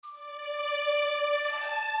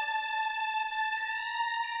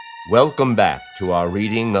Welcome back to our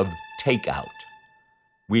reading of Takeout.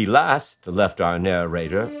 We last left our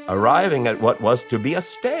narrator arriving at what was to be a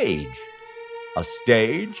stage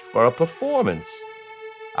for a performance.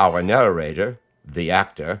 Our narrator, the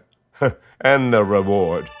actor, and the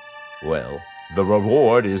reward. Well, the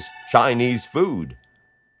reward is Chinese food.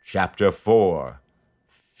 Chapter 4,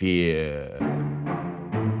 Fear.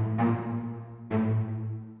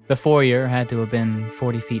 The foyer had to have been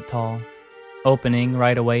 40 feet tall, opening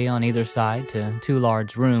right away on either side to two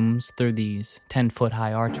large rooms through these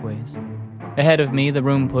 10-foot-high archways. Ahead of me, the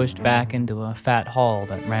room pushed back into a fat hall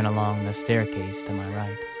that ran along the staircase to my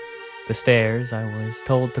right. The stairs I was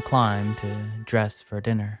told to climb to dress for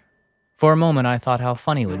dinner. For a moment, I thought how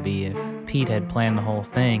funny it would be if Pete had planned the whole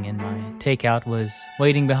thing and my takeout was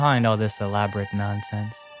waiting behind all this elaborate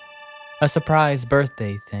nonsense. A surprise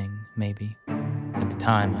birthday thing, maybe. At the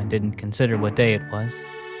time, I didn't consider what day it was.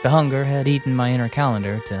 The hunger had eaten my inner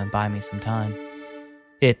calendar to buy me some time.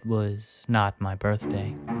 It was not my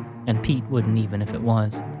birthday, and Pete wouldn't even if it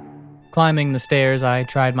was. Climbing the stairs, I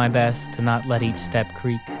tried my best to not let each step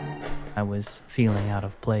creak. I was feeling out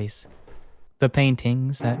of place. The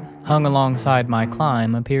paintings that hung alongside my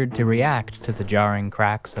climb appeared to react to the jarring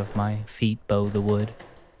cracks of my feet bow the wood.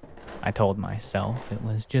 I told myself it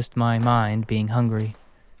was just my mind being hungry.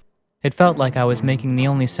 It felt like I was making the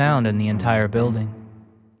only sound in the entire building,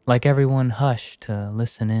 like everyone hushed to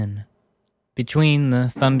listen in. Between the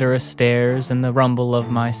thunderous stairs and the rumble of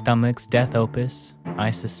my stomach's death opus, I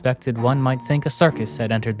suspected one might think a circus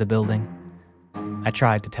had entered the building. I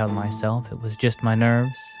tried to tell myself it was just my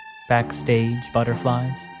nerves, backstage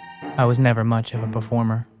butterflies. I was never much of a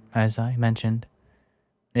performer, as I mentioned.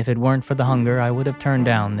 If it weren't for the hunger, I would have turned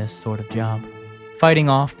down this sort of job. Fighting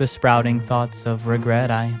off the sprouting thoughts of regret,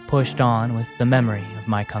 I pushed on with the memory of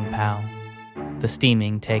my Kung Pao. The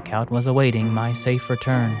steaming takeout was awaiting my safe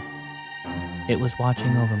return. It was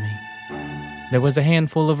watching over me. There was a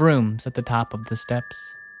handful of rooms at the top of the steps,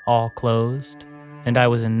 all closed, and I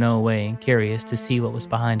was in no way curious to see what was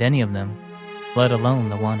behind any of them, let alone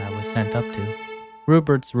the one I was sent up to.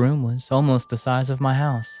 Rupert's room was almost the size of my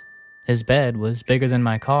house. His bed was bigger than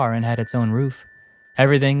my car and had its own roof.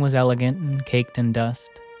 Everything was elegant and caked in dust.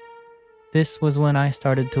 This was when I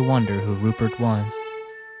started to wonder who Rupert was.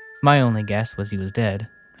 My only guess was he was dead,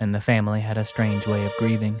 and the family had a strange way of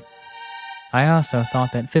grieving. I also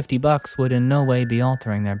thought that $50 would in no way be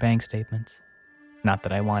altering their bank statements. Not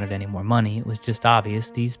that I wanted any more money, it was just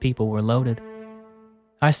obvious these people were loaded.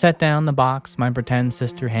 I set down the box my pretend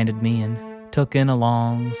sister handed me and took in a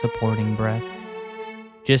long, supporting breath.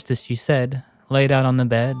 Just as she said, laid out on the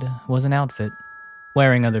bed was an outfit.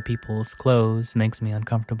 Wearing other people's clothes makes me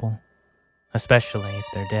uncomfortable, especially if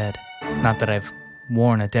they're dead. Not that I've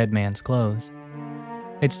worn a dead man's clothes.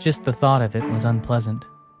 It's just the thought of it was unpleasant,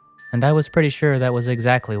 and I was pretty sure that was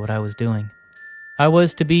exactly what I was doing. I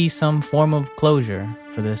was to be some form of closure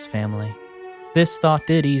for this family. This thought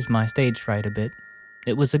did ease my stage fright a bit.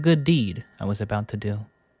 It was a good deed I was about to do.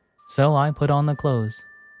 So I put on the clothes.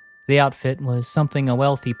 The outfit was something a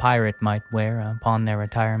wealthy pirate might wear upon their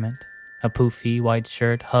retirement. A poofy white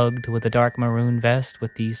shirt hugged with a dark maroon vest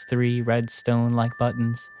with these 3 red stone-like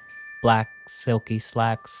buttons, black silky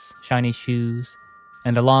slacks, shiny shoes,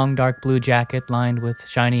 and a long dark blue jacket lined with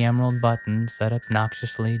shiny emerald buttons that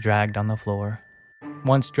obnoxiously dragged on the floor.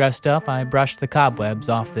 Once dressed up, I brushed the cobwebs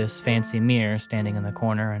off this fancy mirror standing in the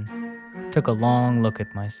corner and took a long look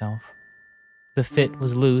at myself. The fit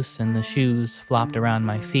was loose and the shoes flopped around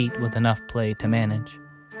my feet with enough play to manage.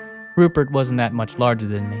 Rupert wasn't that much larger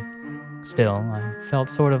than me. Still, I felt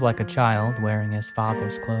sort of like a child wearing his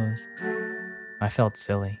father's clothes. I felt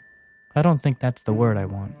silly. I don't think that's the word I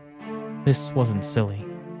want. This wasn't silly.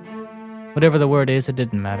 Whatever the word is, it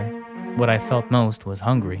didn't matter. What I felt most was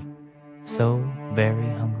hungry. So very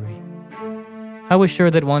hungry. I was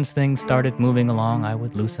sure that once things started moving along, I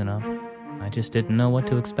would loosen up. I just didn't know what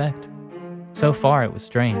to expect. So far it was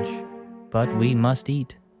strange, but we must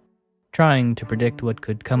eat. Trying to predict what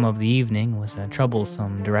could come of the evening was a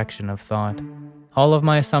troublesome direction of thought. All of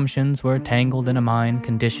my assumptions were tangled in a mind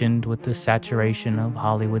conditioned with the saturation of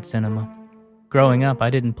Hollywood cinema. Growing up, I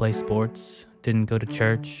didn't play sports, didn't go to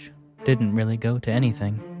church, didn't really go to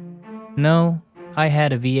anything. No, I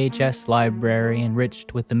had a VHS library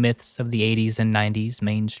enriched with the myths of the 80s and 90s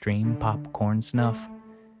mainstream popcorn snuff.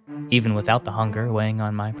 Even without the hunger weighing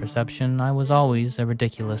on my perception, I was always a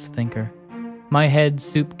ridiculous thinker. My head's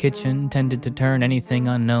soup kitchen tended to turn anything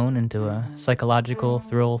unknown into a psychological,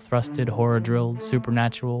 thrill-thrusted, horror-drilled,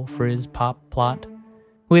 supernatural frizz-pop plot,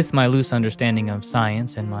 With my loose understanding of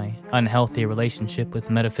science and my unhealthy relationship with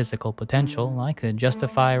metaphysical potential, I could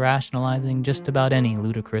justify rationalizing just about any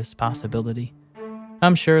ludicrous possibility.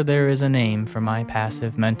 I'm sure there is a name for my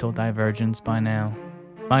passive mental divergence by now.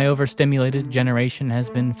 My overstimulated generation has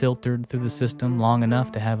been filtered through the system long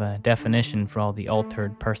enough to have a definition for all the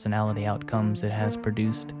altered personality outcomes it has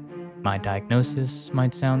produced. My diagnosis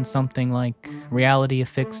might sound something like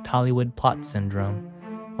reality-affixed Hollywood plot syndrome,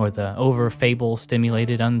 or the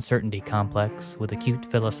over-fable-stimulated uncertainty complex with acute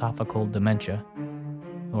philosophical dementia,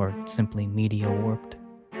 or simply media warped.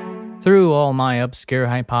 Through all my obscure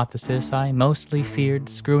hypothesis, I mostly feared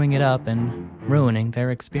screwing it up and ruining their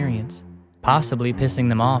experience, possibly pissing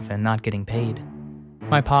them off and not getting paid.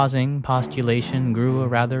 My pausing postulation grew a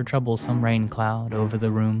rather troublesome rain cloud over the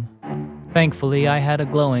room. Thankfully, I had a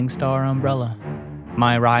glowing star umbrella.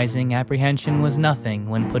 My rising apprehension was nothing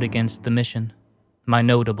when put against the mission. My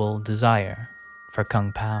notable desire for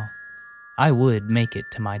Kung Pao. I would make it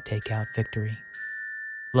to my takeout victory.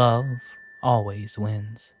 Love always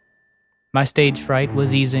wins. My stage fright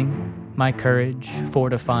was easing, my courage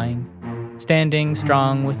fortifying. Standing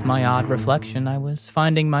strong with my odd reflection, I was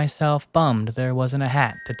finding myself bummed there wasn't a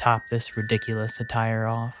hat to top this ridiculous attire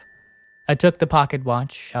off. I took the pocket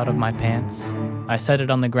watch out of my pants. I set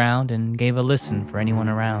it on the ground and gave a listen for anyone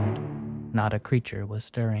around. Not a creature was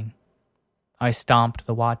stirring. I stomped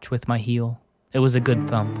the watch with my heel. It was a good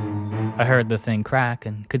thump. I heard the thing crack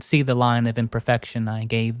and could see the line of imperfection I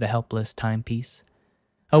gave the helpless timepiece.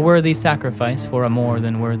 A worthy sacrifice for a more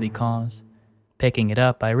than worthy cause. Picking it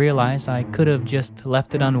up, I realized I could have just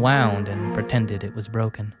left it unwound and pretended it was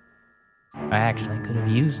broken. I actually could have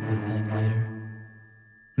used the thing later.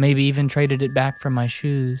 Maybe even traded it back for my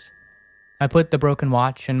shoes. I put the broken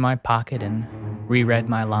watch in my pocket and reread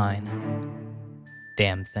my line.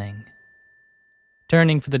 Damn thing.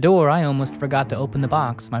 Turning for the door, I almost forgot to open the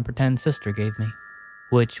box my pretend sister gave me,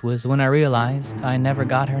 which was when I realized I never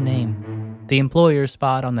got her name. The employer's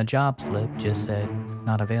spot on the job slip just said,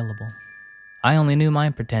 not available. I only knew my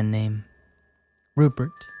pretend name.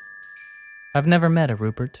 Rupert. I've never met a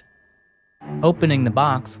Rupert. Opening the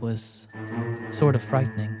box was sort of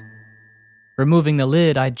frightening. Removing the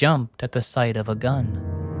lid, I jumped at the sight of a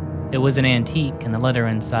gun. It was an antique, and the letter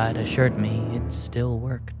inside assured me it still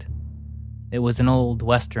worked. It was an old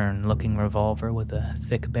Western-looking revolver with a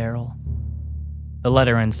thick barrel. The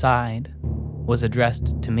letter inside was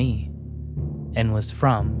addressed to me, and was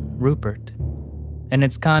from Rupert, and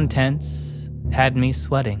its contents had me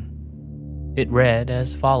sweating. It read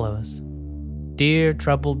as follows: Dear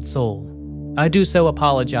troubled soul, I do so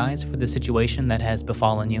apologize for the situation that has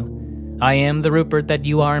befallen you. I am the Rupert that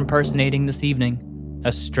you are impersonating this evening.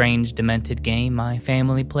 A strange, demented game my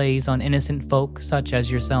family plays on innocent folk such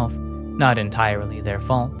as yourself. Not entirely their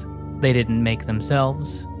fault. They didn't make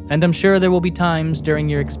themselves, and I'm sure there will be times during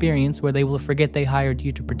your experience where they will forget they hired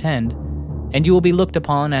you to pretend, and you will be looked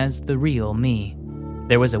upon as the real me.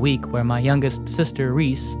 There was a week where my youngest sister,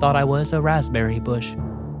 Reese, thought I was a raspberry bush.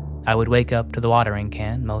 I would wake up to the watering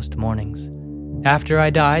can most mornings. After I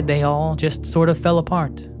died, they all just sort of fell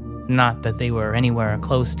apart. Not that they were anywhere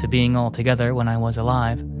close to being all together when I was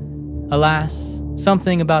alive. Alas,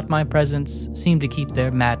 something about my presence seemed to keep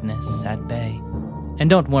their madness at bay. And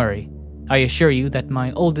don't worry, I assure you that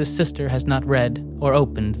my oldest sister has not read or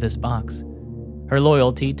opened this box. Her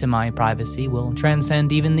loyalty to my privacy will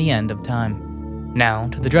transcend even the end of time. Now,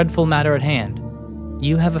 to the dreadful matter at hand.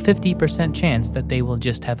 You have a 50% chance that they will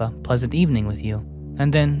just have a pleasant evening with you,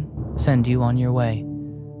 and then send you on your way.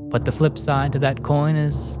 But the flip side to that coin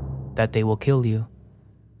is that they will kill you.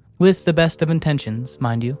 With the best of intentions,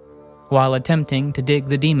 mind you, while attempting to dig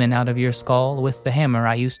the demon out of your skull with the hammer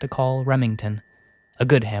I used to call Remington, a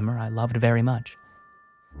good hammer I loved very much.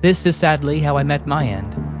 This is sadly how I met my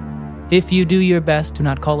end. If you do your best to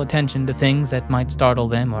not call attention to things that might startle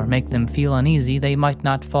them or make them feel uneasy, they might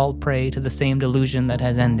not fall prey to the same delusion that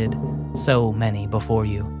has ended so many before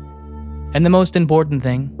you. And the most important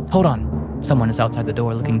thing, hold on, someone is outside the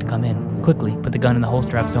door looking to come in. Quickly, put the gun in the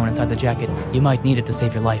holster I've sewn inside the jacket. You might need it to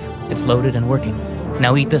save your life. It's loaded and working.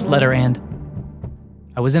 Now eat this letter and...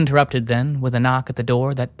 I was interrupted then with a knock at the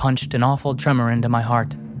door that punched an awful tremor into my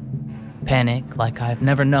heart. Panic, like I've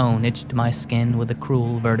never known, itched my skin with a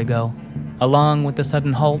cruel vertigo. Along with the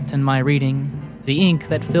sudden halt in my reading, the ink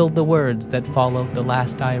that filled the words that followed the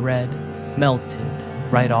last I read melted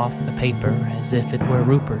right off the paper as if it were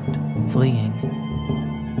Rupert fleeing.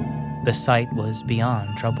 The sight was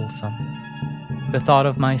beyond troublesome. The thought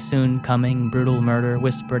of my soon-coming brutal murder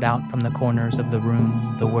whispered out from the corners of the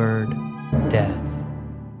room the word death.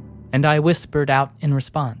 And I whispered out in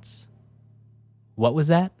response. What was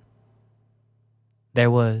that? There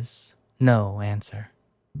was no answer.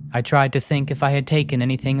 I tried to think if I had taken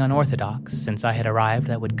anything unorthodox since I had arrived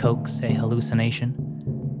that would coax a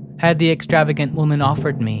hallucination. Had the extravagant woman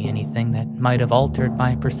offered me anything that might have altered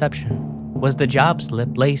my perception? Was the job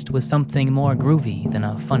slip laced with something more groovy than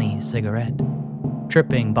a funny cigarette?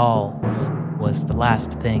 Tripping balls was the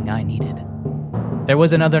last thing I needed. There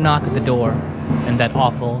was another knock at the door, and that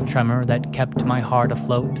awful tremor that kept my heart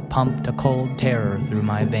afloat pumped a cold terror through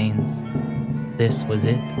my veins. This was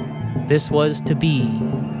it. This was to be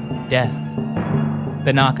death.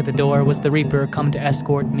 The knock at the door was the Reaper come to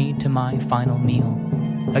escort me to my final meal.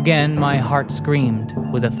 Again, my heart screamed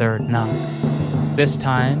with a third knock. This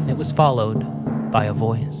time, it was followed by a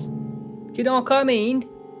voice. Can I come in?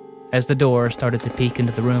 As the door started to peek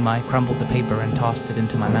into the room, I crumbled the paper and tossed it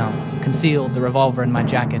into my mouth, concealed the revolver in my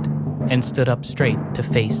jacket, and stood up straight to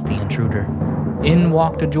face the intruder. In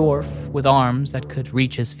walked a dwarf with arms that could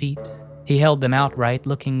reach his feet. He held them outright,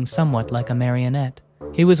 looking somewhat like a marionette.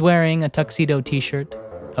 He was wearing a tuxedo t-shirt,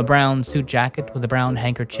 a brown suit jacket with a brown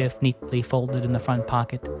handkerchief neatly folded in the front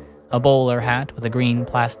pocket, a bowler hat with a green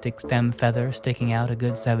plastic stem feather sticking out a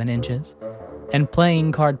good 7 inches, and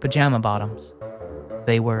playing card pajama bottoms.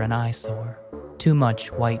 They were an eyesore, too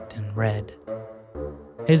much white and red.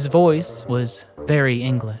 His voice was very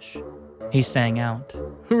English. He sang out,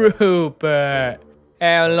 Rupert,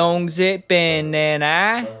 how long's it been then,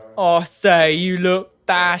 eh? I say, you look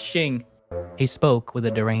dashing. He spoke with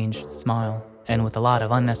a deranged smile, and with a lot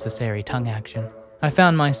of unnecessary tongue action. I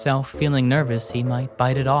found myself feeling nervous he might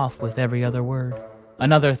bite it off with every other word.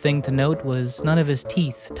 Another thing to note was none of his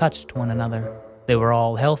teeth touched one another. They were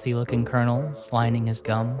all healthy-looking kernels lining his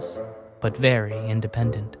gums, but very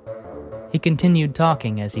independent. He continued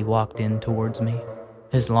talking as he walked in towards me,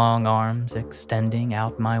 his long arms extending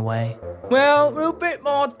out my way. Well, Rupert,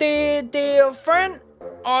 my dear friend,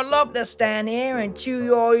 I'd love to stand here and chew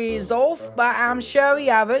your ears off, but I'm sure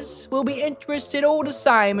the others will be interested all the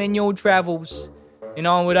same in your travels, and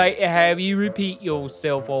I would hate to have you repeat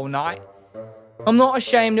yourself all night. I'm not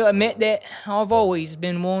ashamed to admit that I've always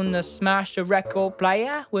been one to smash a record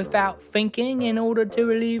player without thinking in order to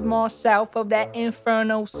relieve myself of that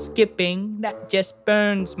infernal skipping that just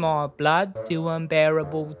burns my blood to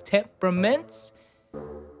unbearable temperaments.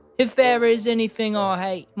 If there is anything I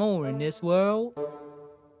hate more in this world,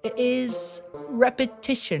 it is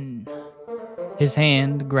repetition. His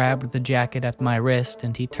hand grabbed the jacket at my wrist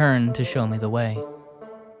and he turned to show me the way.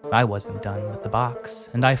 I wasn't done with the box,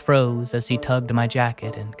 and I froze as he tugged my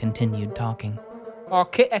jacket and continued talking. I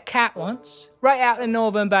kicked a cat once, right out the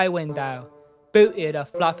northern bay window. Booted a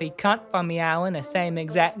fluffy cunt for meowing the same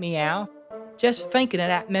exact meow. Just thinking of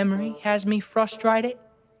that memory has me frustrated.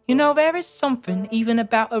 You know, there is something even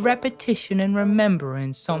about a repetition and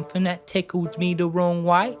remembering something that tickles me the wrong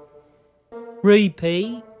way.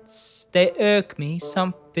 Repeats, they irk me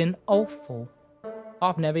something awful.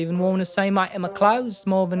 I've never even worn the same item of clothes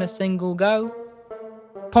more than a single go.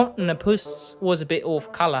 Pontonapus was a bit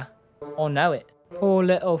off colour. I know it. Poor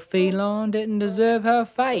little feline didn't deserve her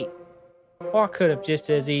fate. I could have just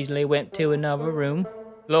as easily went to another room.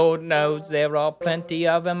 Lord knows there are plenty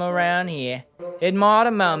of them around here. Admire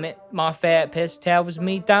the moment my therapist tells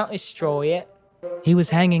me don't destroy it. He was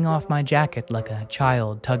hanging off my jacket like a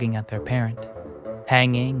child tugging at their parent.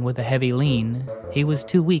 Hanging with a heavy lean, he was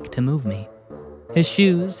too weak to move me. His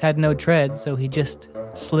shoes had no tread, so he just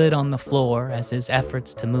slid on the floor as his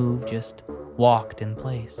efforts to move just walked in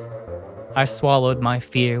place. I swallowed my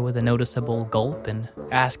fear with a noticeable gulp and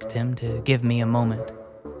asked him to give me a moment.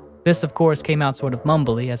 This, of course, came out sort of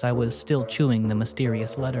mumbly as I was still chewing the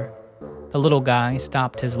mysterious letter. The little guy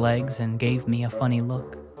stopped his legs and gave me a funny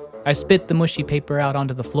look. I spit the mushy paper out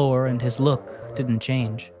onto the floor and his look didn't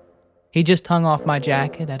change. He just hung off my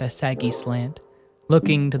jacket at a saggy slant,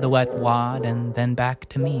 looking to the wet wad and then back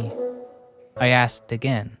to me. I asked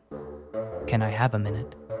again, "Can I have a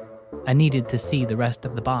minute?" I needed to see the rest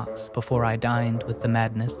of the box before I dined with the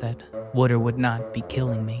madness that would or would not be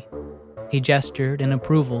killing me. He gestured in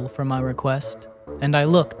approval for my request, and I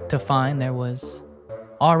looked to find there was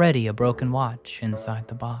already a broken watch inside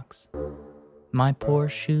the box. My poor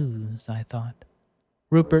shoes, I thought.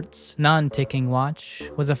 Rupert's non-ticking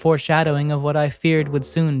watch was a foreshadowing of what I feared would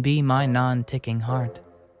soon be my non-ticking heart.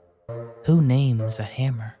 Who names a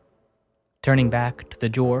hammer? Turning back to the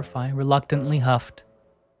dwarf, I reluctantly huffed,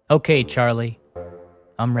 "Okay, Charlie,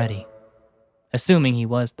 I'm ready." Assuming he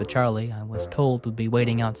was the Charlie I was told would be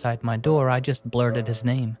waiting outside my door, I just blurted his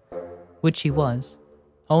name, which he was,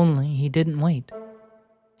 only he didn't wait.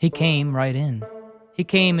 He came right in. He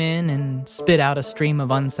came in and spit out a stream of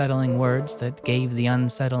unsettling words that gave the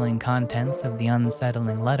unsettling contents of the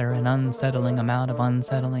unsettling letter an unsettling amount of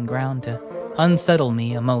unsettling ground to unsettle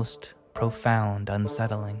me a most profound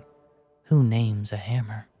unsettling. Who names a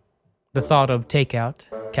hammer? The thought of takeout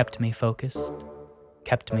kept me focused,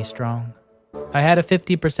 kept me strong. I had a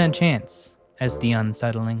 50% chance, as the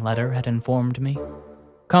unsettling letter had informed me.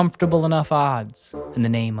 Comfortable enough odds in the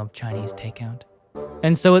name of Chinese takeout.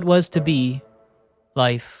 And so it was to be,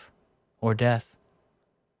 life or death.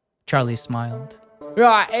 Charlie smiled.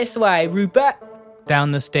 Right, this way, Rupert.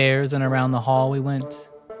 Down the stairs and around the hall we went,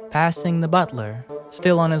 passing the butler,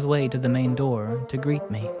 still on his way to the main door, to greet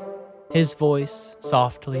me. His voice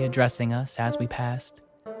softly addressing us as we passed.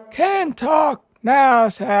 Can't talk now,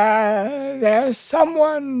 sir. There's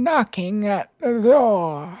someone knocking at the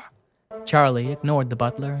door. Charlie ignored the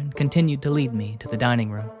butler and continued to lead me to the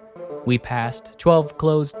dining room. We passed 12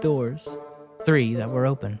 closed doors, 3 that were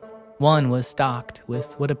open. One was stocked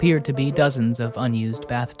with what appeared to be dozens of unused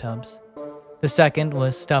bathtubs. The second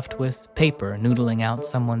was stuffed with paper noodling out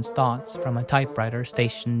someone's thoughts from a typewriter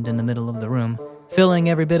stationed in the middle of the room, filling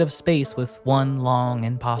every bit of space with one long,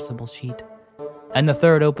 impossible sheet. And the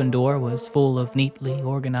third open door was full of neatly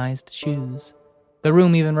organized shoes. The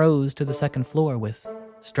room even rose to the second floor with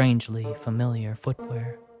strangely familiar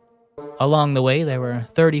footwear. Along the way, there were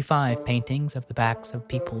 35 paintings of the backs of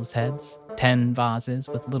people's heads, 10 vases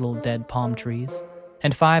with little dead palm trees,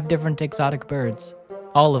 and 5 different exotic birds,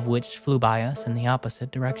 all of which flew by us in the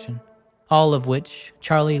opposite direction, all of which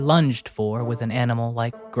Charlie lunged for with an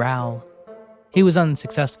animal-like growl. He was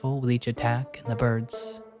unsuccessful with each attack, and the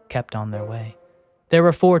birds kept on their way. There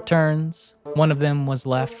were 4 turns. One of them was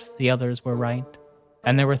left, the others were right,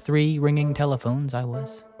 and there were 3 ringing telephones I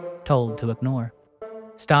was told to ignore.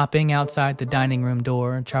 Stopping outside the dining room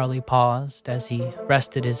door, Charlie paused as he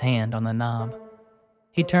rested his hand on the knob.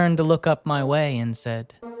 He turned to look up my way and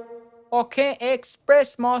said, I can't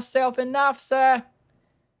express myself enough, sir.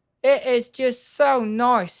 It is just so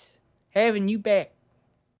nice having you back.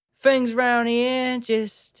 Things round here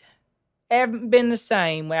just haven't been the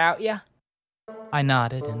same without you. I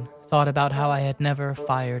nodded and thought about how I had never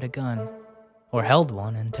fired a gun, or held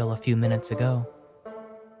one until a few minutes ago.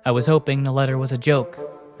 I was hoping the letter was a joke,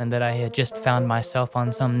 and that I had just found myself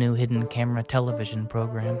on some new hidden camera television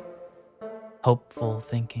program. Hopeful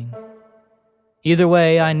thinking. Either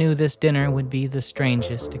way, I knew this dinner would be the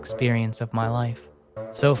strangest experience of my life.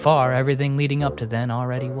 So far, everything leading up to then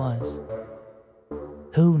already was.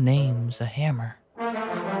 Who names a hammer?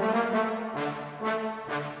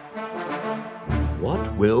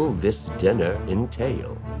 What will this dinner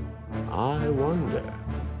entail? I wonder.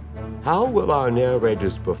 How will our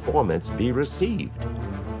narrator's performance be received?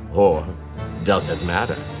 Or does it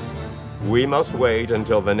matter? We must wait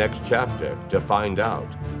until the next chapter to find out.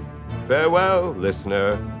 Farewell,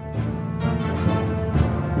 listener.